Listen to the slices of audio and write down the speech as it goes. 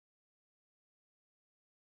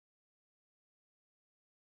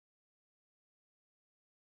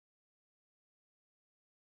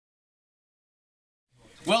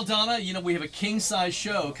Well, Donna, you know, we have a king-size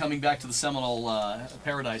show coming back to the Seminole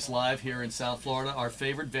Paradise Live here in South Florida, our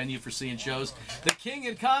favorite venue for seeing shows. The King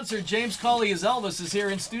in concert, James Cawley as Elvis, is here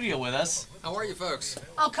in studio with us. How are you folks?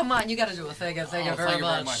 Oh, come on, you got to do a thank you very much. Thank you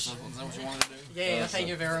very much. Is that what you wanted to do? Yeah, thank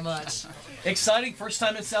you very much. Exciting, first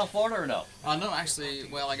time in South Florida or no? No, actually,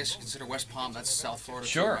 well, I guess you consider West Palm, that's South Florida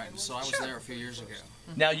Sure. too, right? So I was there a few years ago.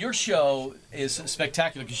 Now, your show is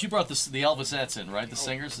spectacular because you brought the Elvisettes in, right? The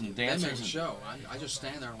singers and They dancers. make the show. I just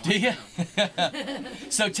stand there and watch Do you? them.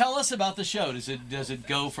 So tell us about the show. Does it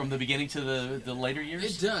go from the beginning to the later years?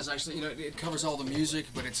 It does, actually. You know, it covers all the music,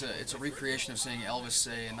 but it's a recreation of seeing Elvis,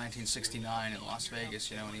 say, in 1969 in Las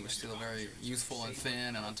Vegas, you know, when he was still very youthful and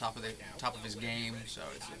thin and on top of his game. So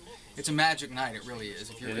it's a magic night, it really is.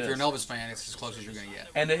 If you're an Elvis fan, it's as close as you're going to get.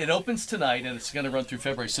 And it opens tonight, and it's going to run through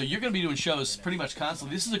February. So you're going to be doing shows pretty much constantly.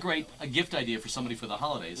 This is a great gift idea for somebody for the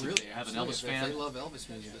holidays. Really? If they have an Elvis fan. If they love Elvis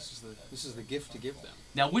music, this is the gift to give them.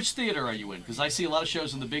 Now, which theater are you in? Because I see a lot of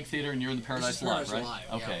shows in the big theater, and you're in the Paradise Live, right? Live,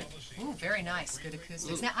 okay. Yeah. Ooh, very nice. Good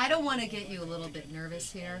acoustics. Now, I don't want to get you a little bit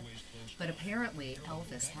nervous here, but apparently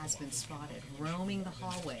Elvis has been spotted roaming the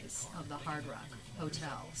hallways of the Hard Rock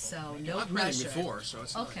Hotel. So no I've pressure. met him before, so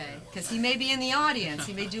it's okay, because he may be in the audience.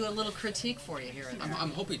 He may do a little critique for you here and there. I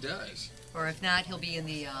hope he does. Or if not, he'll be in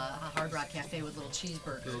the Hard Rock Cafe with little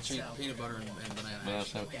cheeseburgers. Little peanut butter and banana. Yeah,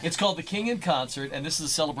 so it's called The King in Concert, and this is a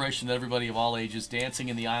celebration that everybody of all ages dancing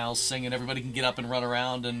in the aisles, singing. Everybody can get up and run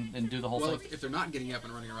around and do the whole thing. Well, if they're not getting up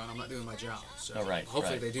and running around, I'm not doing my job. So right.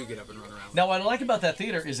 hopefully they do get up and run around. Now, what I like about that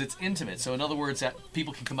theater is it's intimate. So in other words, that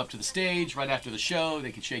people can come up to the stage right after the show.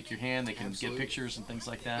 They can shake your hand. They can get pictures and things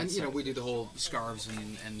like that. And you know, we do the whole scarves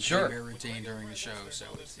and Sure. bear routine during the show. So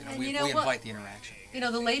it's, you know, And we you know what? invite the interaction. You know,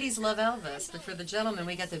 the ladies love Elvis, but for the gentlemen,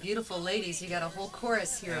 we got the beautiful ladies. You got a whole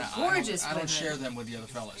chorus here of gorgeous I women. don't share them with the other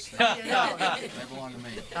fellas. You know. They belong to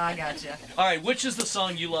me. I gotcha. All right, which is the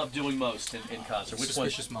song you love doing most in concert? Which one?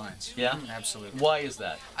 Suspicious Minds. Yeah? Absolutely. Why is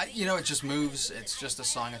that? You know, it just moves. It's just a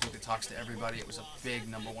song I think that talks to everybody. It was a big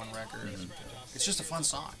 #1 record. It's just a fun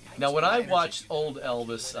song. Now, when I watched old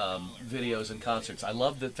Elvis videos and concerts, I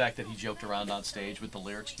love the fact that he joked around on stage with the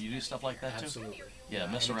lyrics. Can you do stuff like that too? Absolutely. Yeah,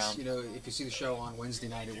 mess around. You know, if you see the show on Wednesday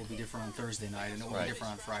night, it will be different on Thursday night, and it will be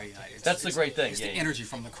different on Friday night. That's the great thing. It's the energy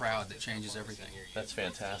from the crowd that changes everything. That's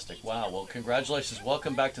fantastic. Wow. Well, congratulations.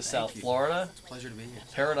 Welcome back to South Florida. It's a pleasure to be here.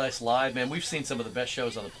 Paradise Live, man. We've seen some of the best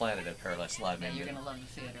shows on the planet at Paradise Live, man. You're going to love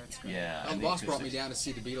the theater. It's great. Yeah. My boss brought me down to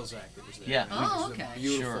see the Beatles act. It was there. Yeah. Oh, It was okay. a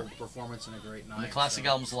beautiful performance and a great night. And the classic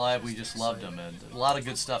albums live, we just loved them, and a lot of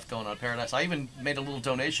good stuff going on at Paradise. I even made a little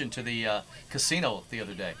donation to the casino the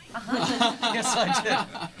other day. Yes, I did.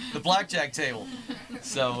 The blackjack table.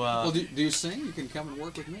 So. Well, do you sing? You can come and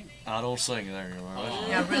work with me. I don't sing. There you are.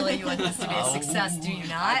 Yeah, really, you want this to be a success, do you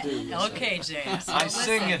not? I do, yes, Okay, James. I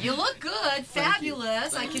sing it. You look good,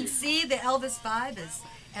 fabulous. I can see the Elvis vibe has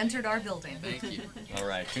entered our building. Thank you. All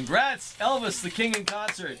right. Congrats, Elvis, the King in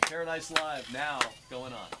Concert. Paradise Live now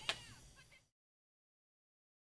going on.